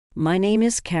My name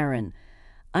is Karen.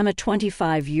 I'm a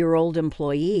 25-year-old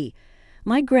employee.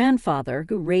 My grandfather,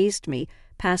 who raised me,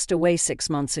 passed away 6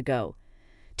 months ago.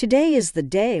 Today is the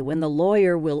day when the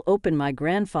lawyer will open my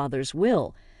grandfather's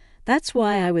will. That's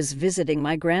why I was visiting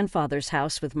my grandfather's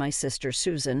house with my sister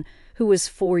Susan, who is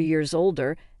 4 years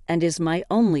older and is my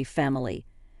only family.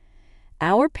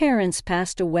 Our parents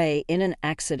passed away in an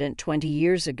accident 20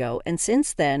 years ago, and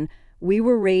since then, we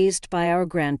were raised by our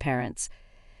grandparents.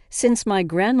 Since my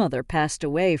grandmother passed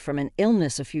away from an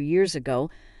illness a few years ago,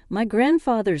 my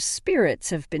grandfather's spirits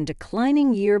have been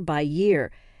declining year by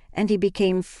year, and he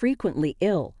became frequently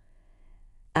ill.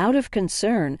 Out of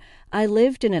concern, I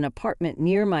lived in an apartment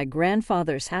near my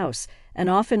grandfather's house and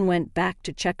often went back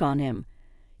to check on him.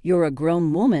 "You're a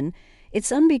grown woman.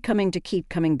 It's unbecoming to keep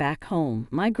coming back home,"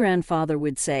 my grandfather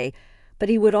would say, but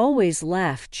he would always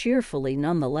laugh cheerfully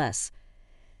nonetheless.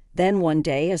 Then one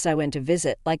day, as I went to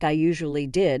visit like I usually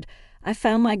did, I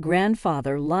found my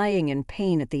grandfather lying in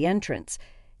pain at the entrance.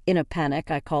 In a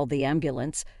panic, I called the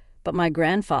ambulance, but my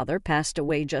grandfather passed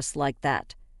away just like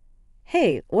that.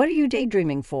 "Hey, what are you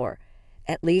daydreaming for?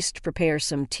 At least prepare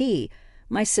some tea."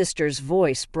 My sister's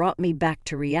voice brought me back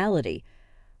to reality.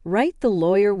 "Right, the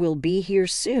lawyer will be here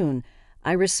soon,"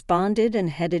 I responded and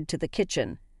headed to the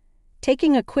kitchen.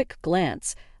 Taking a quick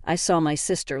glance, I saw my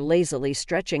sister lazily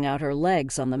stretching out her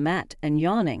legs on the mat and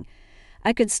yawning.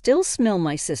 I could still smell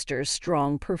my sister's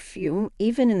strong perfume,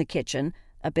 even in the kitchen,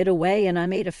 a bit away, and I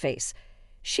made a face.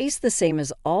 "She's the same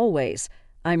as always,"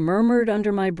 I murmured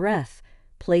under my breath,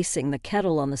 placing the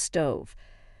kettle on the stove.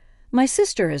 My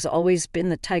sister has always been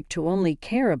the type to only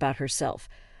care about herself.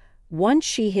 Once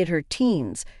she hit her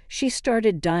teens, she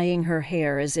started dyeing her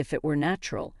hair as if it were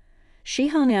natural. She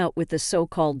hung out with the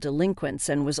so-called delinquents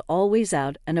and was always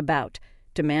out and about,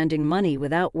 demanding money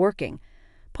without working.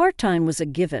 Part-time was a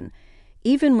given.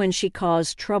 Even when she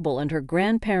caused trouble and her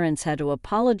grandparents had to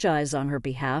apologize on her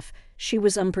behalf, she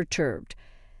was unperturbed.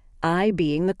 I,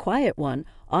 being the quiet one,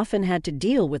 often had to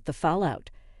deal with the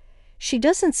fallout. She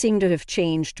doesn't seem to have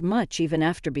changed much even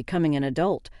after becoming an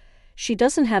adult. She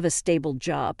doesn't have a stable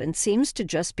job and seems to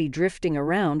just be drifting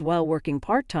around while working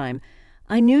part-time.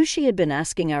 I knew she had been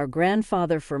asking our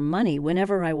grandfather for money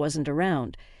whenever I wasn't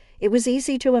around. It was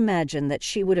easy to imagine that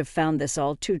she would have found this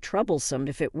all too troublesome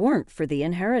if it weren't for the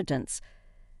inheritance.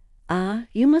 "Ah,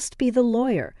 you must be the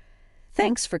lawyer.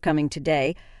 Thanks for coming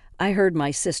today," I heard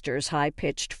my sister's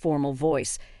high-pitched formal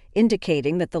voice,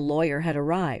 indicating that the lawyer had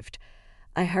arrived.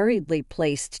 I hurriedly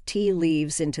placed tea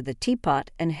leaves into the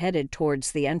teapot and headed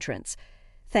towards the entrance.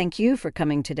 "Thank you for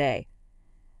coming today."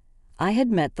 I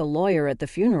had met the lawyer at the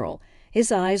funeral. His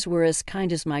eyes were as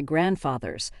kind as my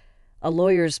grandfather's. A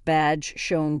lawyer's badge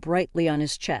shone brightly on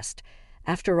his chest.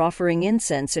 After offering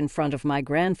incense in front of my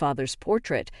grandfather's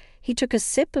portrait, he took a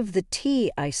sip of the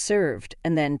tea I served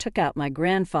and then took out my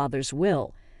grandfather's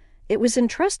will. It was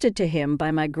entrusted to him by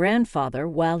my grandfather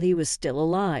while he was still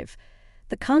alive.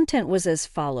 The content was as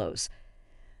follows.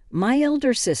 My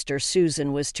elder sister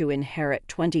Susan was to inherit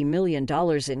 $20 million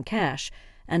in cash,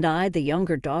 and I, the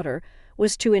younger daughter,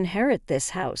 was to inherit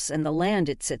this house and the land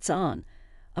it sits on.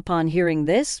 Upon hearing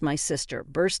this, my sister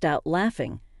burst out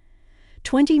laughing.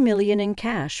 $20 million in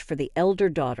cash for the elder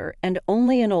daughter and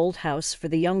only an old house for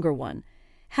the younger one.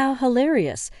 How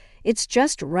hilarious! It's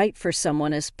just right for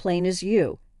someone as plain as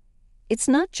you. "It's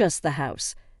not just the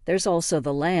house. There's also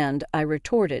the land," I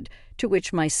retorted, to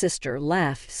which my sister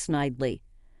laughed snidely.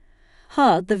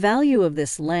 The value of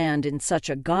this land in such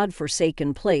a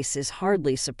God-forsaken place is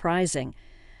hardly surprising.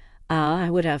 I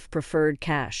would have preferred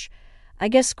cash. I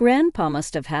guess Grandpa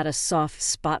must have had a soft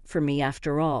spot for me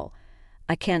after all.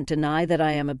 I can't deny that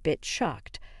I am a bit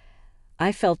shocked.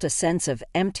 I felt a sense of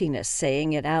emptiness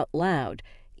saying it out loud.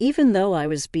 Even though I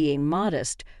was being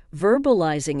modest,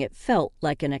 verbalizing it felt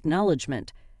like an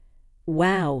acknowledgement.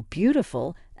 Wow,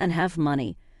 beautiful, and have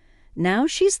money. Now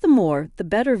she's the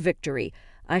better victory.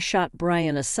 I shot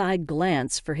Brian a side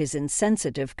glance for his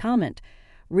insensitive comment.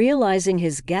 Realizing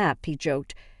his gap, he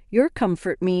joked, "Your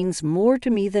comfort means more to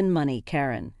me than money,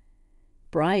 Karen."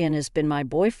 Brian has been my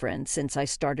boyfriend since I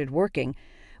started working.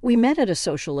 We met at a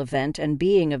social event, and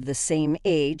being of the same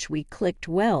age, we clicked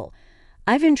well.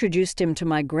 I've introduced him to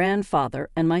my grandfather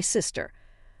and my sister.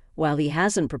 While he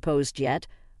hasn't proposed yet,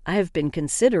 I have been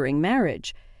considering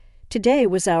marriage. Today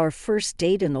was our first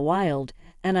date in the wild,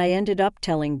 and I ended up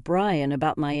telling Brian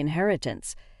about my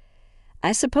inheritance.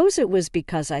 I suppose it was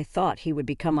because I thought he would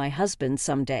become my husband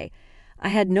someday. I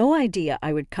had no idea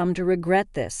I would come to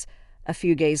regret this. A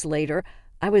few days later,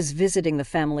 I was visiting the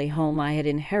family home I had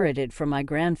inherited from my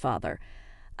grandfather.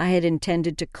 I had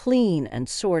intended to clean and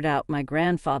sort out my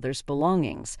grandfather's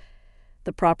belongings.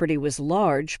 The property was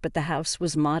large, but the house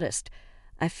was modest.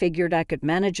 I figured I could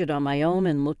manage it on my own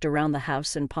and looked around the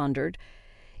house and pondered.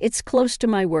 It's close to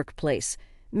my workplace.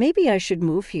 Maybe I should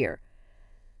move here.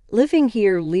 Living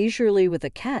here leisurely with a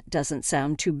cat doesn't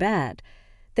sound too bad.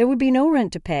 There would be no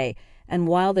rent to pay, and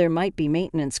while there might be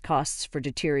maintenance costs for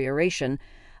deterioration,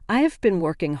 I have been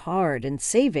working hard and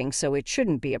saving, so it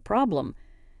shouldn't be a problem.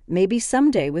 Maybe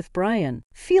someday with Brian.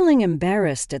 Feeling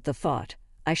embarrassed at the thought,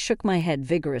 I shook my head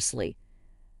vigorously.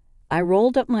 I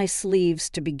rolled up my sleeves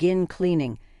to begin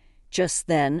cleaning. Just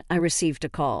then, I received a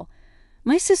call.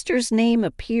 My sister's name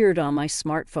appeared on my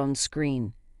smartphone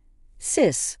screen.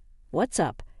 "Sis, what's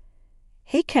up?"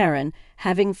 "Hey, Karen,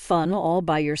 having fun all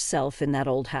by yourself in that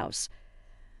old house?"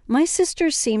 My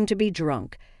sister seemed to be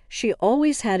drunk. She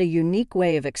always had a unique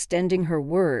way of extending her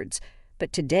words,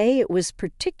 but today it was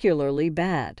particularly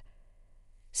bad.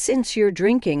 "Since you're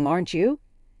drinking, aren't you?"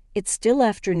 "It's still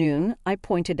afternoon," I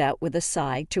pointed out with a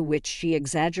sigh, to which she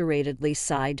exaggeratedly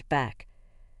sighed back.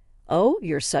 "Oh,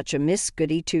 you're such a Miss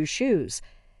Goody-Two-Shoes."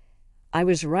 I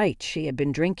was right, she had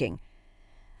been drinking.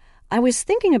 "I was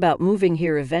thinking about moving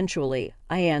here eventually,"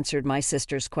 I answered my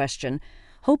sister's question,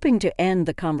 hoping to end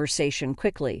the conversation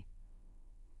quickly.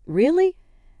 "Really?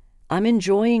 I'm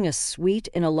enjoying a suite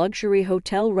in a luxury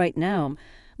hotel right now."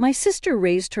 My sister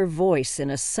raised her voice in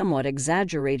a somewhat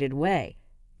exaggerated way.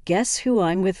 "Guess who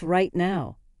I'm with right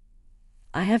now?"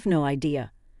 "I have no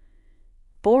idea."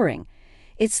 "Boring.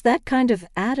 It's that kind of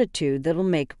attitude that'll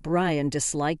make Brian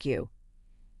dislike you."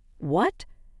 "What?"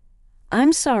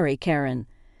 "I'm sorry, Karen."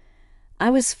 I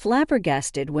was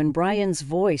flabbergasted when Brian's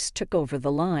voice took over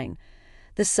the line.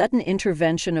 The sudden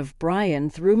intervention of Brian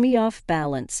threw me off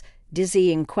balance,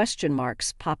 dizzying question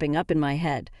marks popping up in my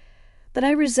head. But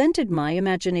I resented my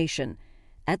imagination.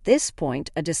 At this point,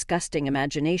 a disgusting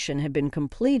imagination had been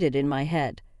completed in my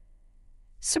head.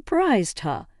 "Surprised,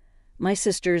 huh?" My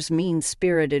sister's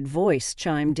mean-spirited voice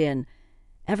chimed in.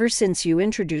 "Ever since you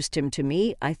introduced him to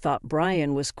me, I thought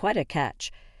Brian was quite a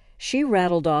catch." She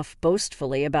rattled off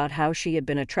boastfully about how she had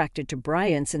been attracted to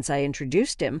Brian since I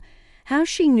introduced him, how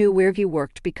she knew where he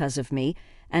worked because of me,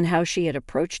 and how she had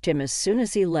approached him as soon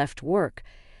as he left work.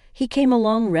 He came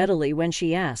along readily when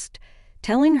she asked,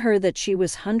 telling her that she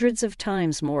was hundreds of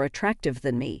times more attractive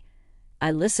than me.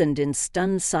 I listened in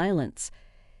stunned silence.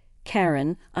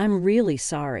 "Karen, I'm really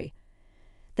sorry."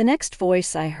 The next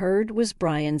voice I heard was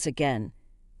Brian's again.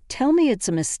 "Tell me it's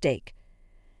a mistake."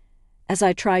 As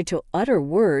I tried to utter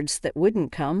words that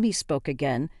wouldn't come, he spoke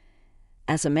again.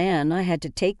 As a man, I had to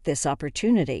take this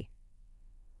opportunity.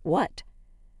 "What?"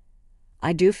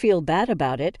 "I do feel bad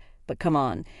about it, but come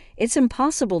on. It's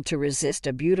impossible to resist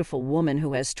a beautiful woman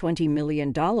who has $20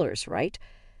 million, right?"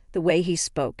 The way he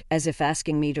spoke, as if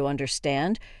asking me to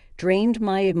understand, drained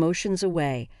my emotions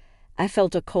away. I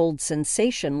felt a cold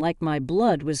sensation, like my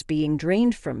blood was being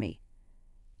drained from me.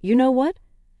 "You know what?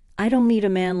 I don't need a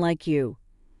man like you."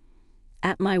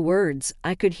 At my words,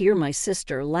 I could hear my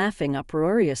sister laughing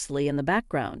uproariously in the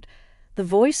background. The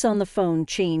voice on the phone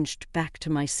changed back to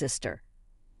my sister.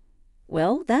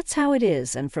 "Well, that's how it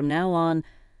is, and from now on,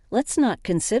 let's not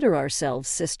consider ourselves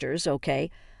sisters, okay?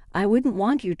 I wouldn't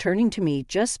want you turning to me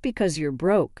just because you're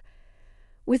broke."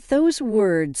 With those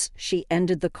words, she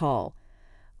ended the call.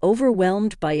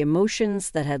 Overwhelmed by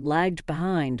emotions that had lagged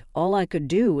behind, all I could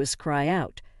do was cry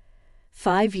out.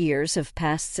 5 years have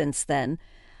passed since then.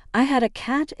 I had a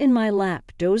cat in my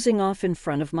lap dozing off in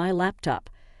front of my laptop.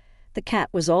 The cat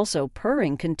was also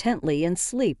purring contently in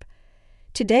sleep.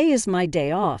 Today is my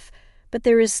day off, but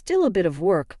there is still a bit of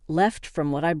work left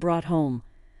from what I brought home.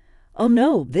 Oh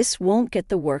no, this won't get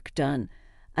the work done.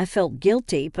 I felt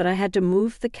guilty, but I had to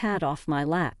move the cat off my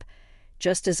lap.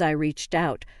 Just as I reached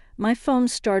out, my phone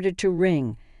started to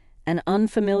ring. An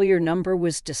unfamiliar number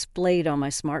was displayed on my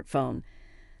smartphone.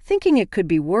 Thinking it could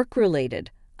be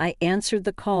work-related, I answered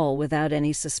the call without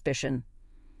any suspicion.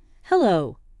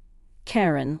 "Hello."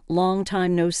 "Karen, long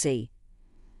time no see."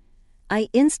 I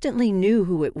instantly knew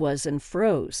who it was and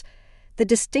froze. The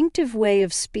distinctive way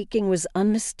of speaking was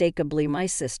unmistakably my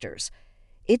sister's.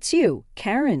 "It's you,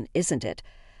 Karen, isn't it?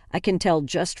 I can tell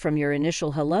just from your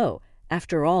initial hello.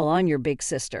 After all, I'm your big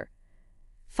sister."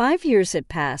 5 years had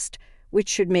passed, which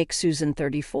should make Susan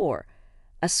 34.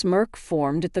 A smirk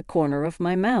formed at the corner of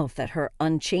my mouth at her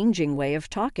unchanging way of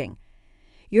talking.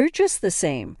 "You're just the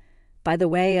same. By the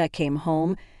way, I came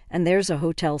home, and there's a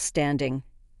hotel standing.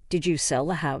 Did you sell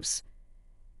the house?"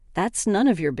 "That's none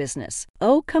of your business."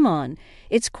 "Oh, come on.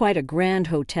 It's quite a grand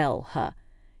hotel, huh?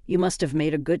 You must have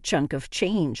made a good chunk of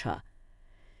change, huh?"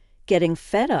 Getting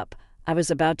fed up, I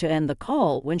was about to end the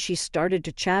call when she started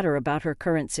to chatter about her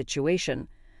current situation.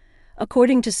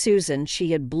 According to Susan,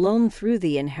 she had blown through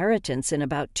the inheritance in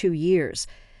about 2 years.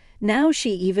 Now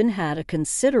she even had a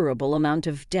considerable amount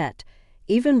of debt.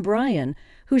 Even Brian,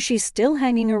 who she's still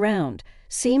hanging around,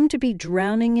 seemed to be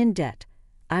drowning in debt.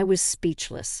 I was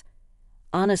speechless.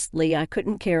 Honestly, I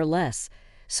couldn't care less,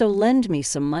 so lend me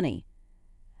some money.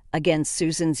 Against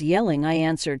Susan's yelling, I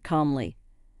answered calmly,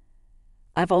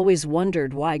 I've always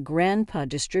wondered why Grandpa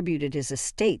distributed his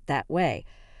estate that way,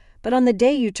 but on the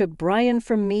day you took Brian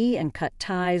from me and cut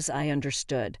ties, I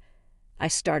understood. I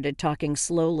started talking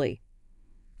slowly.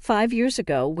 5 years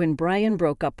ago, when Brian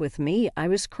broke up with me, I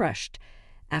was crushed.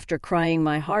 After crying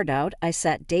my heart out, I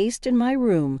sat dazed in my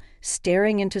room,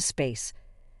 staring into space.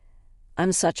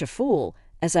 I'm such a fool.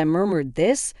 As I murmured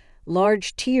this,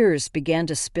 large tears began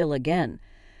to spill again.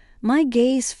 My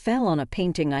gaze fell on a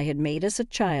painting I had made as a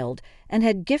child and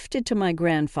had gifted to my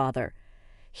grandfather.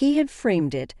 He had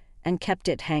framed it and kept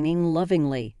it hanging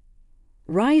lovingly.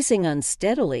 Rising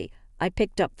unsteadily, I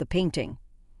picked up the painting.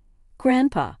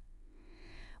 Grandpa.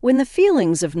 When the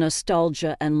feelings of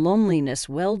nostalgia and loneliness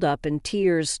welled up and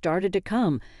tears started to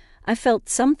come, I felt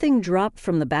something drop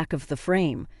from the back of the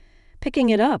frame.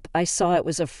 Picking it up, I saw it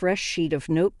was a fresh sheet of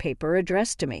notepaper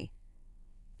addressed to me.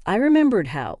 I remembered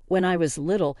how, when I was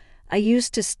little, I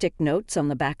used to stick notes on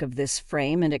the back of this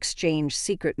frame and exchange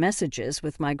secret messages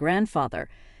with my grandfather.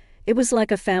 It was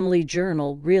like a family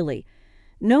journal, really.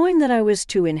 Knowing that I was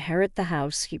to inherit the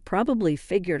house, he probably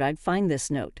figured I'd find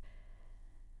this note.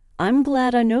 I'm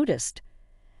glad I noticed.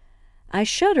 I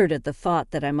shuddered at the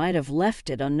thought that I might have left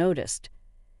it unnoticed.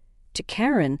 To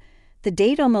Karen, the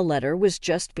date on the letter was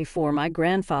just before my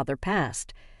grandfather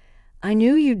passed. I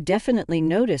knew you'd definitely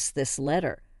notice this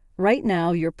letter. Right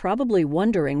now, you're probably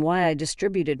wondering why I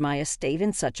distributed my estate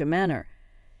in such a manner.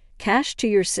 Cash to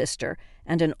your sister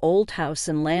and an old house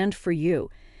and land for you.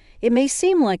 It may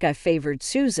seem like I favored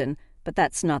Susan, but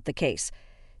that's not the case.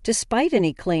 Despite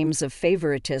any claims of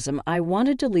favoritism, I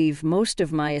wanted to leave most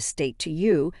of my estate to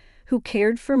you, who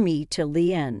cared for me till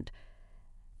the end.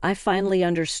 I finally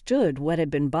understood what had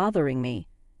been bothering me.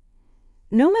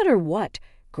 No matter what,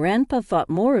 Grandpa thought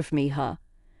more of me, huh?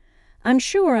 I'm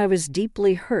sure I was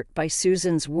deeply hurt by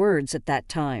Susan's words at that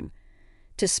time.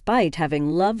 Despite having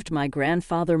loved my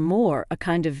grandfather more, a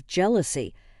kind of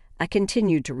jealousy, I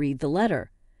continued to read the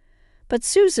letter. But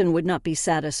Susan would not be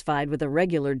satisfied with a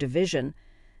regular division.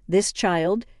 This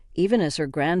child, even as her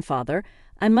grandfather,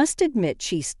 I must admit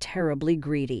she's terribly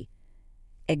greedy.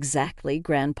 Exactly,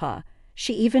 Grandpa.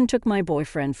 She even took my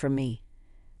boyfriend from me.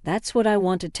 That's what I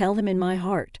want to tell him in my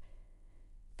heart.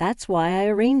 That's why I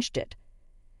arranged it.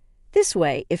 This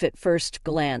way, if at first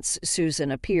glance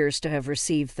Susan appears to have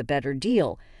received the better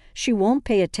deal, she won't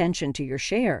pay attention to your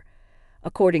share.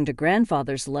 According to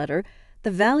Grandfather's letter,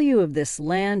 the value of this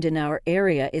land in our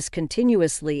area is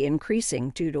continuously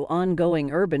increasing due to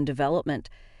ongoing urban development.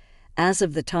 As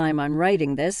of the time I'm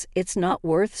writing this, it's not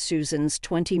worth Susan's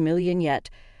 $20 million yet,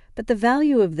 but the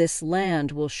value of this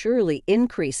land will surely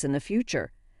increase in the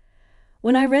future.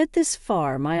 When I read this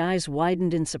far, my eyes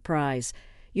widened in surprise.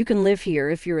 You can live here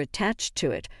if you're attached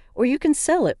to it, or you can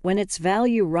sell it when its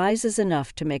value rises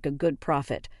enough to make a good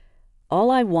profit.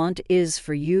 All I want is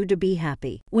for you to be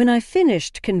happy. When I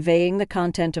finished conveying the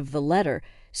content of the letter,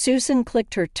 Susan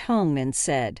clicked her tongue and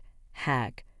said,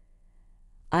 Hag.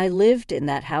 I lived in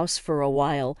that house for a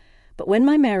while, but when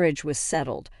my marriage was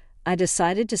settled, I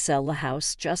decided to sell the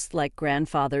house just like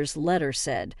Grandfather's letter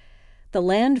said. The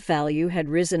land value had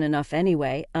risen enough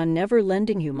anyway, I'm never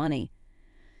lending you money.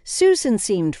 Susan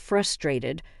seemed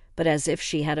frustrated, but as if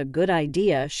she had a good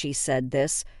idea, she said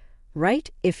this, Right,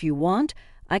 if you want,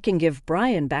 I can give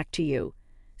Brian back to you.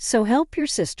 So help your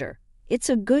sister. It's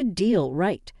a good deal,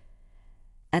 right?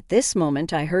 At this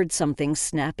moment, I heard something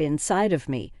snap inside of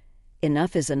me.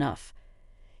 Enough is enough.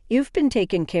 You've been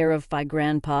taken care of by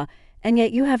Grandpa, and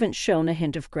yet you haven't shown a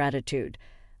hint of gratitude.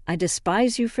 I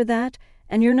despise you for that,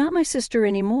 and you're not my sister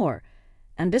anymore.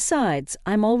 And besides,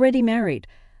 I'm already married.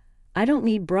 I don't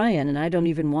need Brian, and I don't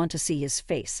even want to see his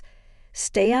face.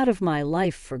 Stay out of my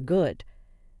life for good.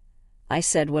 I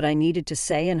said what I needed to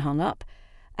say and hung up.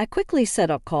 I quickly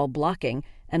set up call blocking,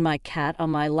 and my cat on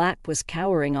my lap was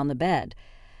cowering on the bed.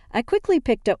 I quickly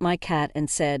picked up my cat and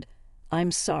said,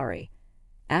 I'm sorry.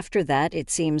 After that, it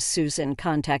seems Susan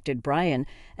contacted Brian,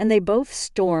 and they both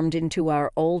stormed into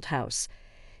our old house.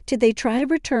 Did they try to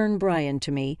return Brian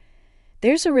to me?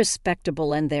 There's a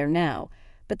respectable end there now,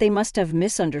 but they must have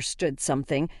misunderstood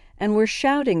something and were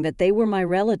shouting that they were my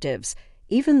relatives,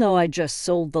 even though I just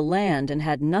sold the land and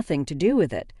had nothing to do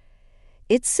with it.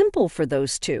 It's simple for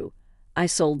those two. I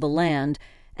sold the land,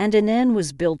 and an end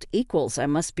was built equals I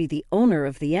must be the owner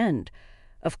of the end.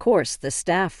 Of course, the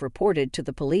staff reported to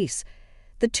the police.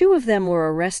 The two of them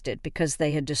were arrested because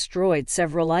they had destroyed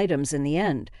several items in the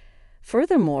end.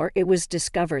 Furthermore, it was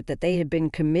discovered that they had been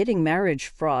committing marriage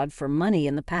fraud for money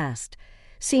in the past.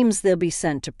 Seems they'll be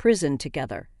sent to prison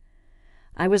together.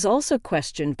 I was also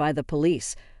questioned by the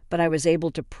police, but I was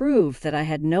able to prove that I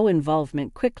had no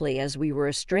involvement quickly as we were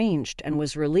estranged and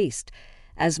was released.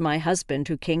 As my husband,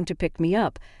 who came to pick me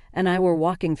up, and I were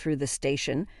walking through the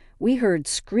station, we heard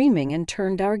screaming and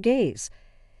turned our gaze.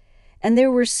 And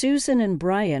there were Susan and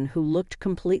Brian, who looked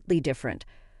completely different.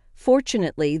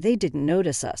 Fortunately, they didn't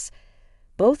notice us.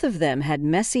 Both of them had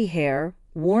messy hair,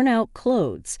 worn-out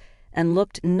clothes, and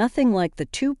looked nothing like the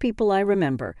two people I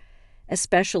remember.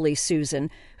 Especially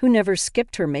Susan, who never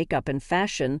skipped her makeup and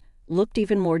fashion, looked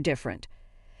even more different.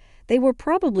 They were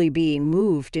probably being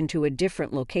moved into a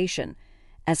different location.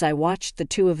 As I watched the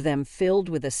two of them filled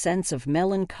with a sense of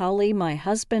melancholy, my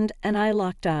husband and I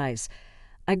locked eyes.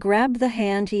 I grabbed the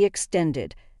hand he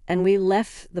extended, and we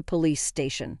left the police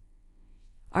station.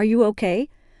 "Are you okay?"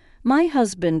 My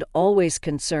husband, always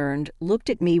concerned, looked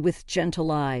at me with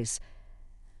gentle eyes.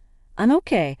 "I'm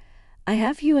okay. I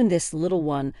have you and this little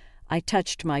one." I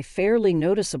touched my fairly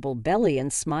noticeable belly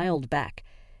and smiled back.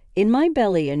 "In my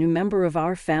belly, a new member of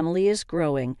our family is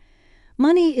growing.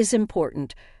 Money is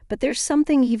important, but there's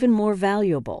something even more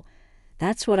valuable.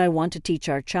 That's what I want to teach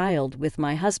our child with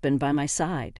my husband by my side."